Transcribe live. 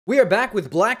We are back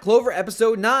with Black Clover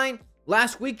episode 9.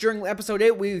 Last week during episode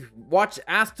 8, we watched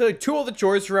Asta do all the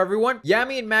chores for everyone.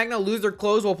 Yami and Magna lose their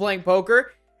clothes while playing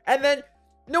poker. And then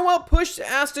Noelle pushed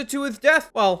Asta to his death.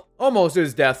 Well, almost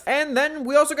his death. And then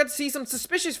we also got to see some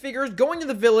suspicious figures going to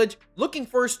the village, looking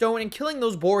for a stone and killing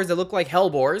those boars that look like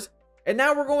hell boars. And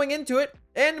now we're going into it.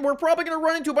 And we're probably going to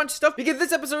run into a bunch of stuff because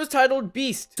this episode is titled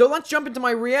Beast. So let's jump into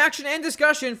my reaction and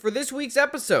discussion for this week's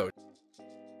episode.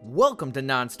 Welcome to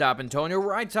NonStopAntonio,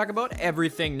 where I talk about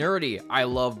everything nerdy. I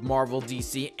love Marvel,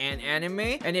 DC, and anime,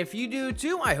 and if you do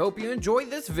too, I hope you enjoy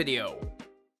this video.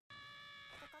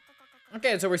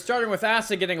 Okay, so we're starting with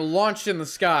Asta getting launched in the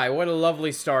sky. What a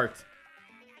lovely start.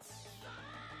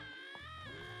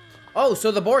 Oh,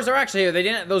 so the boars are actually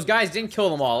here. Those guys didn't kill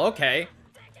them all. Okay.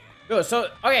 So,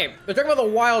 okay, they're talking about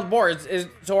the wild boars.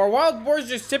 So are wild boars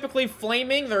just typically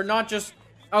flaming? They're not just...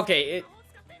 Okay,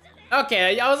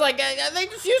 okay, I was like, are they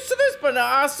just used to this? But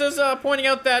Asta's pointing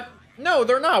out that, no,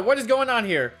 they're not. What is going on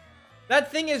here?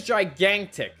 That thing is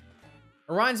gigantic.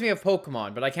 Reminds me of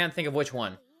Pokemon, but I can't think of which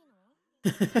one.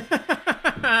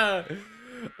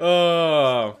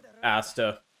 Oh,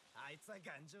 Asta.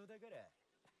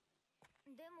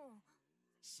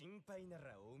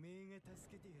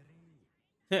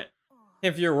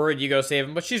 If you're worried, you go save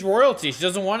him. But she's royalty. She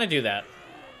doesn't want to do that.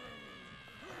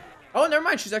 Oh, never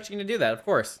mind. She's actually going to do that, of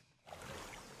course.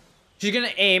 She's gonna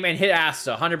aim and hit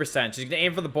Asta, 100%. She's gonna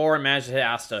aim for the boar and manage to hit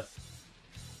Asta.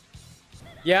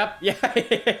 Yep, yeah,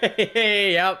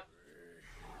 yep.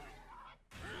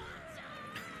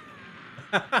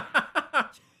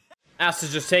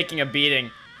 Asta's just taking a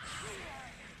beating.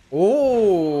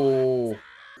 Ooh.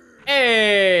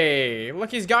 Hey, look,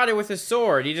 he's got it with his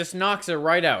sword. He just knocks it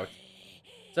right out.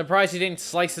 Surprised he didn't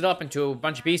slice it up into a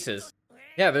bunch of pieces.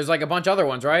 Yeah, there's like a bunch of other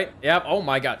ones, right? Yep, oh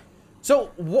my god.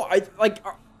 So, what, like...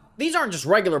 These aren't just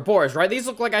regular boars, right? These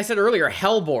look, like I said earlier,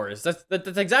 hell boars. That's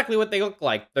exactly what they look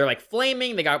like. They're like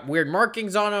flaming. They got weird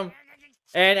markings on them.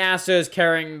 And Asta is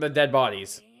carrying the dead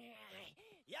bodies.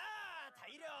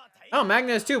 Oh,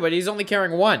 Magna is too, but he's only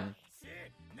carrying one.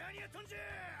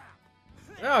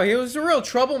 Oh, he was a real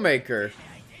troublemaker.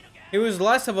 He was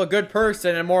less of a good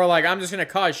person and more like, I'm just going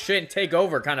to cause shit and take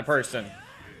over kind of person.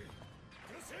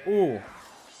 Ooh.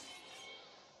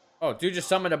 Oh, dude just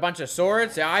summoned a bunch of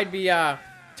swords? Yeah, I'd be,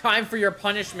 time for your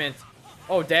punishment.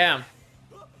 Oh, damn.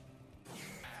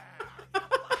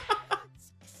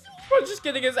 Bro, just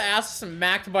getting his ass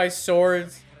smacked by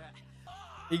swords.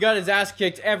 He got his ass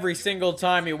kicked every single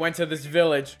time he went to this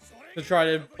village to try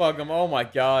to bug him. Oh my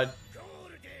god.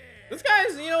 This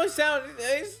guy's, you know,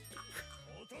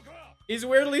 he's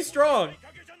weirdly strong.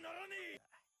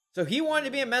 So he wanted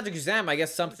to be a magic exam. I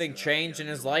guess something changed in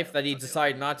his life that he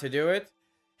decided not to do it.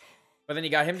 But then he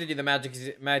got him to do the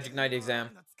magic night exam.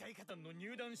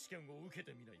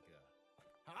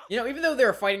 You know, even though they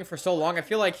were fighting for so long, I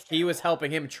feel like he was helping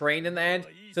him train in the end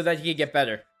so that he could get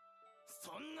better.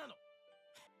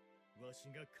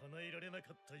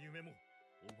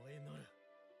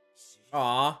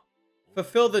 Aw.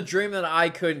 Fulfill the dream that I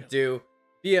couldn't do.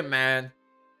 Be a man.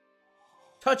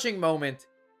 Touching moment.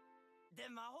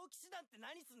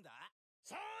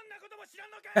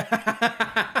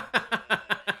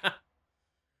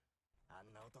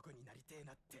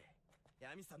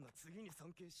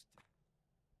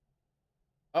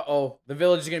 Uh-oh, the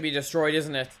village is gonna be destroyed,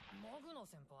 isn't it?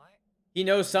 He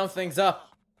knows something's up.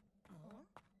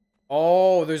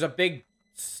 Oh, there's a big,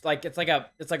 like, it's like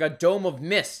a dome of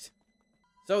mist.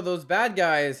 So those bad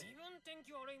guys,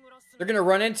 they're gonna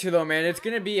run into them, and it's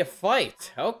gonna be a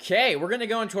fight. Okay, we're gonna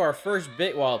go into our first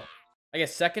big, well, I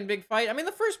guess second big fight. I mean,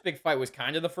 the first big fight was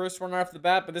kind of the first one off the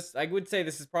bat, but this, I would say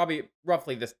this is probably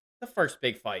roughly the first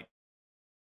big fight.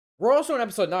 We're also in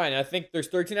episode 9. I think there's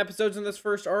 13 episodes in this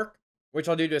first arc, which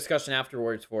I'll do a discussion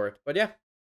afterwards for it. But yeah,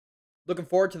 looking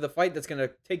forward to the fight that's gonna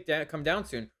come down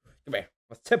soon. Come here,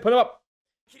 let's put him up.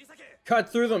 Cut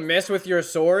through the mist with your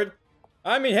sword.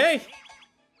 I mean, hey.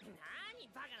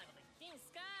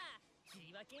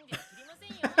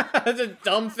 That's a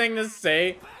dumb thing to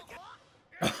say.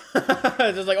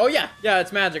 It's just like, oh yeah,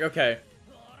 it's magic. Okay.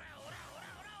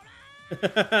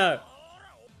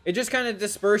 It just kind of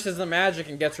disperses the magic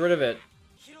and gets rid of it.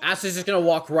 Asta's just gonna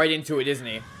walk right into it, isn't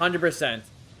he? 100%.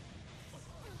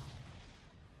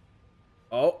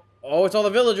 Oh, it's all the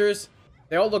villagers.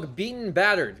 They all look beaten,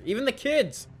 battered. Even the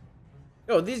kids.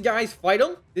 Yo, these guys fight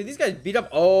them? Did these guys beat up?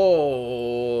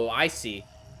 Oh, I see.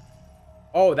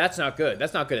 Oh, that's not good.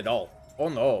 That's not good at all. Oh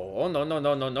no. Oh no, no,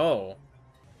 no, no, no.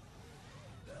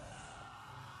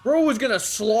 Bro was gonna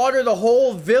slaughter the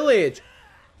whole village.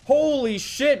 Holy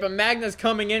shit, but Magna's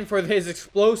coming in for his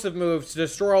explosive moves to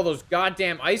destroy all those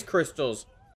goddamn ice crystals.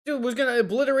 Dude was gonna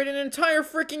obliterate an entire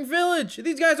freaking village.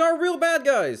 These guys are real bad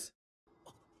guys.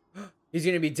 He's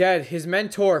gonna be dead. His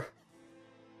mentor.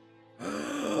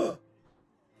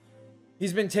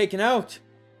 He's been taken out.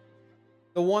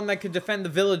 The one that could defend the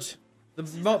village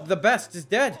the best is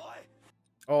dead.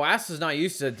 Oh, Asta's not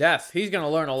used to death. He's gonna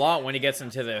learn a lot when he gets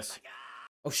into this.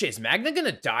 Oh shit, is Magna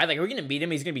gonna die? Like, are we gonna meet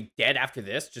him? He's gonna be dead after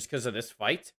this just because of this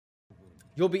fight?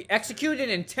 You'll be executed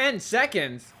in 10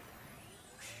 seconds.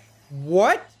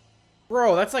 What?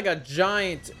 Bro, that's like a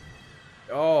giant...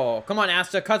 Oh, come on,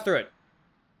 Asta, cut through it.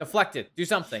 Deflect it. Do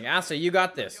something. Asta, you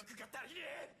got this.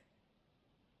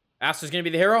 Asta's gonna be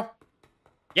the hero?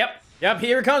 Yep. Yep,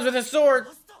 here he comes with his sword.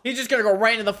 He's just gonna go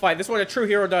right into the fight. This is what a true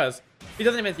hero does. He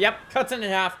doesn't even... Yep, cuts it in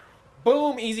half.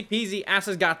 Boom, easy peasy.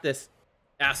 Asta's got this.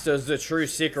 Asta's the true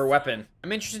secret weapon.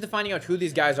 I'm interested in finding out who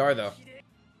these guys are, though.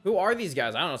 Who are these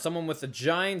guys? I don't know. Someone with a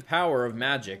giant power of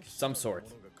magic. Some sort.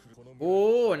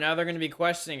 Oh, now they're going to be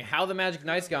questioning how the Magic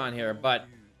Knight's gone here. But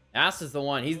Asta's the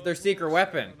one. He's their secret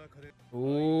weapon.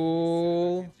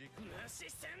 Ooh.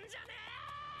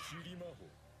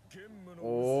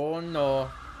 Oh, no.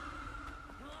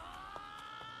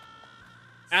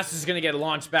 Asta's going to get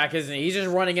launched back, isn't he? He's just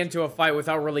running into a fight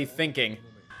without really thinking.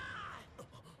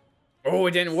 Oh,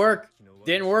 it didn't work.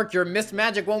 Didn't work. Your missed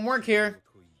magic won't work here.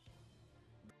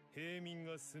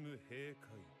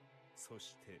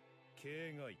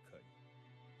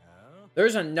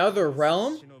 There's another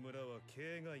realm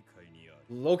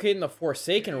located in the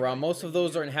Forsaken realm. Most of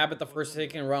those that inhabit the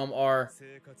Forsaken realm are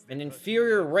an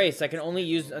inferior race that can only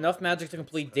use enough magic to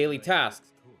complete daily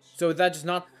tasks. So that's just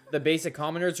not the basic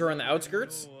commoners who are on the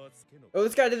outskirts. Oh,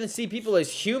 this guy doesn't see people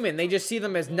as human. They just see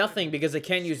them as nothing because they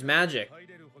can't use magic.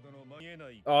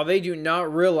 Oh, they do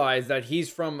not realize that he's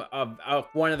from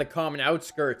one of the common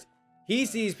outskirts. He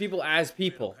sees people as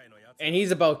people, and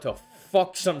he's about to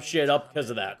fuck some shit up because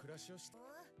of that.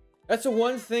 That's the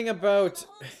one thing about,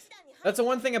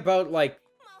 like,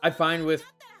 I find with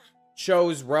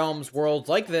shows, realms, worlds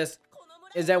like this,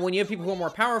 is that when you have people who are more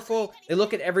powerful, they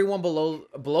look at everyone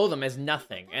below them as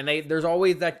nothing, and there's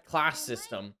always that class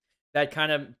system that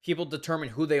kind of people determine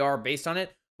who they are based on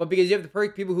it. But because you have the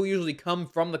people who usually come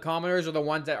from the commoners are the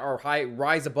ones that are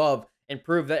rise above and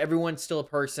prove that everyone's still a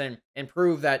person and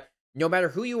prove that no matter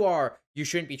who you are, you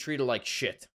shouldn't be treated like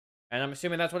shit. And I'm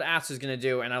assuming that's what Asta is going to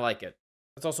do, and I like it.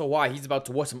 That's also why he's about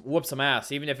to whoop some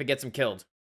ass, even if it gets him killed.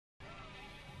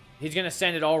 He's going to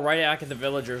send it all right back at the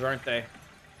villagers, aren't they?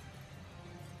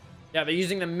 Yeah, they're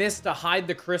using the mist to hide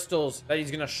the crystals that he's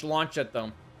going to launch at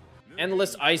them.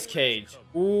 Endless ice cage.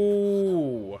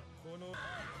 Ooh.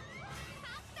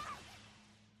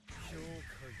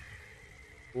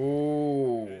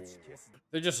 Ooh.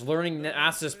 They're just learning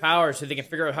Asta's power so they can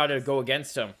figure out how to go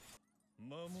against him.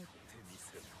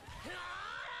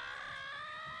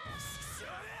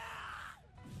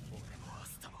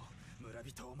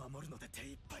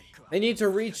 They need to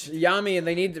reach Yami and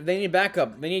they need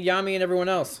backup. They need Yami and everyone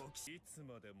else.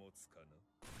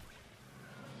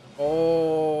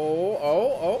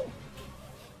 Oh.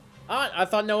 Ah, I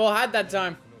thought Noelle had that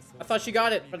time. I thought she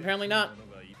got it, but apparently not.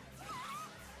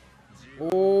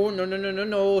 Oh,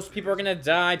 no. People are gonna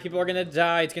die. People are gonna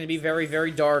die. It's gonna be very, very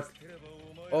dark.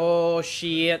 Oh,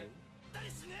 shit.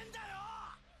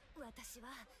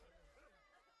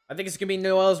 I think it's gonna be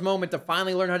Noelle's moment to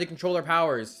finally learn how to control her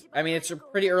powers. I mean, it's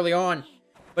pretty early on,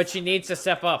 but she needs to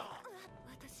step up.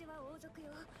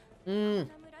 I'm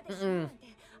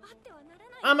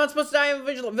not supposed to die in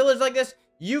a village like this.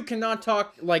 You cannot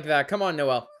talk like that. Come on,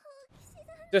 Noelle.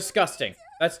 Disgusting.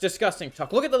 That's disgusting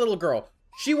talk. Look at the little girl.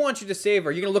 She wants you to save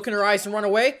her. You're gonna look in her eyes and run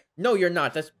away? No, you're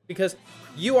not. That's because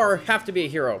you have to be a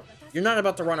hero. You're not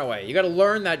about to run away. You gotta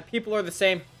learn that people are the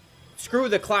same. Screw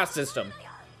the class system.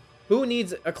 Who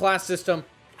needs a class system?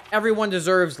 Everyone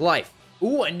deserves life.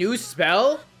 Ooh, a new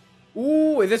spell?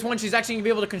 Ooh, is this one she's actually gonna be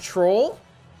able to control?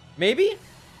 Maybe?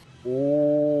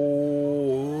 Ooh.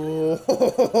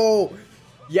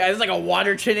 Yeah, it's like a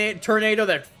water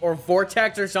tornado or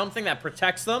vortex or something that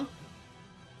protects them.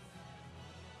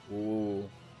 Ooh.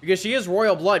 Because she is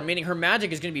royal blood, meaning her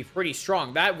magic is going to be pretty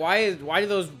strong. Why do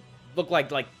those look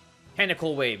like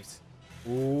tentacle waves?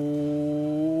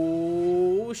 Ooh,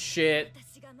 shit.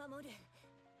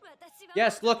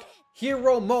 Yes, look.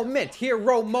 Hero moment.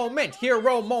 Hero moment.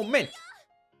 Hero moment.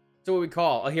 That's what we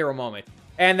call a hero moment.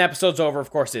 And the episode's over, of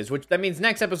course, which that means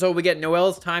next episode we get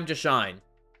Noelle's time to shine.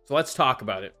 So let's talk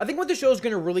about it. I think what the show is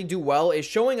going to really do well is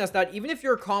showing us that even if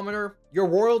you're a commoner, your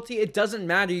royalty, it doesn't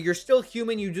matter. You're still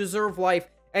human. You deserve life.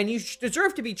 And you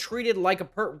deserve to be treated like a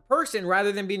person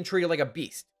rather than being treated like a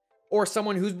beast. Or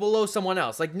someone who's below someone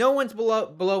else. Like, no one's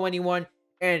below anyone.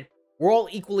 And we're all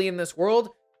equally in this world.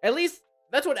 At least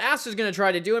That's what Asta's gonna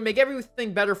try to do and make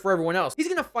everything better for everyone else. He's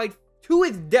gonna fight to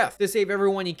his death to save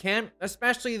everyone he can,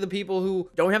 especially the people who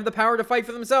don't have the power to fight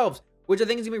for themselves, which I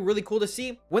think is gonna be really cool to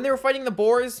see. When they were fighting the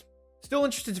boars, still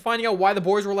interested in finding out why the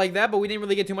boars were like that, but we didn't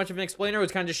really get too much of an explainer. It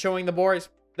was kind of just showing the boars,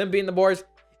 them being the boars,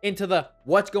 into the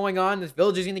what's going on. This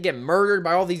village is gonna get murdered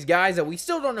by all these guys that we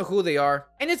still don't know who they are,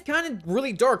 and it's kind of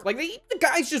really dark. Like the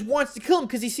guy just wants to kill him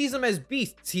because he sees them as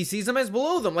beasts. He sees them as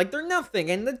below them, like they're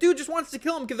nothing, and the dude just wants to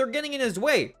kill them because they're getting in his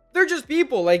way. They're just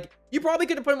people. Like, you probably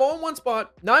could have put them all in one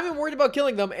spot, not even worried about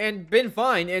killing them, and been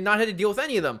fine and not had to deal with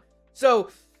any of them. So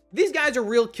these guys are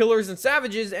real killers and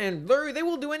savages, and they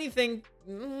will do anything.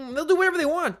 They'll do whatever they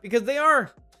want because they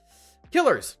are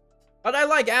killers. But I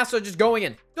like Asta just going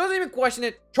in. Doesn't even question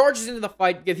it. Charges into the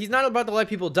fight because he's not about to let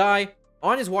people die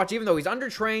on his watch, even though he's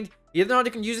undertrained. He doesn't know how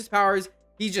to use his powers.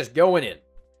 He's just going in.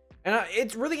 And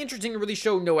it's really interesting to really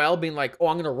show Noelle being like, oh,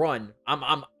 I'm going to run.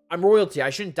 I'm royalty.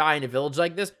 I shouldn't die in a village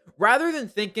like this. Rather than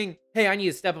thinking, hey, I need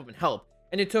to step up and help.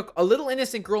 And it took a little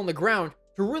innocent girl on the ground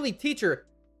to really teach her,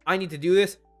 I need to do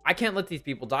this. I can't let these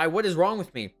people die. What is wrong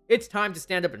with me? It's time to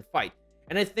stand up and fight.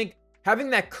 And I think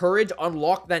having that courage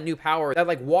unlocked that new power, that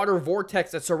like water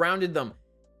vortex that surrounded them.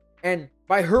 And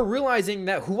by her realizing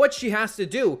that what she has to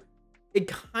do, it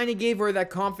kind of gave her that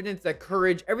confidence, that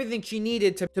courage, everything she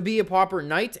needed to be a proper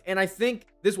knight. And I think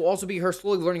this will also be her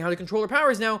slowly learning how to control her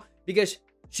powers now, because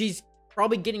she's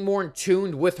probably getting more in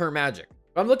tune with her magic.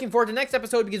 But I'm looking forward to the next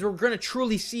episode because we're going to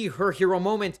truly see her hero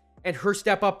moment and her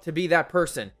step up to be that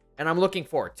person. And I'm looking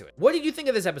forward to it. What did you think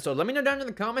of this episode? Let me know down in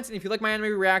the comments. And if you like my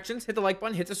anime reactions, hit the like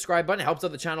button, hit the subscribe button. It helps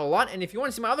out the channel a lot. And if you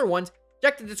want to see my other ones,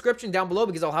 check the description down below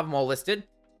because I'll have them all listed.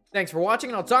 Thanks for watching,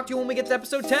 and I'll talk to you when we get to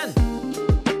episode 10.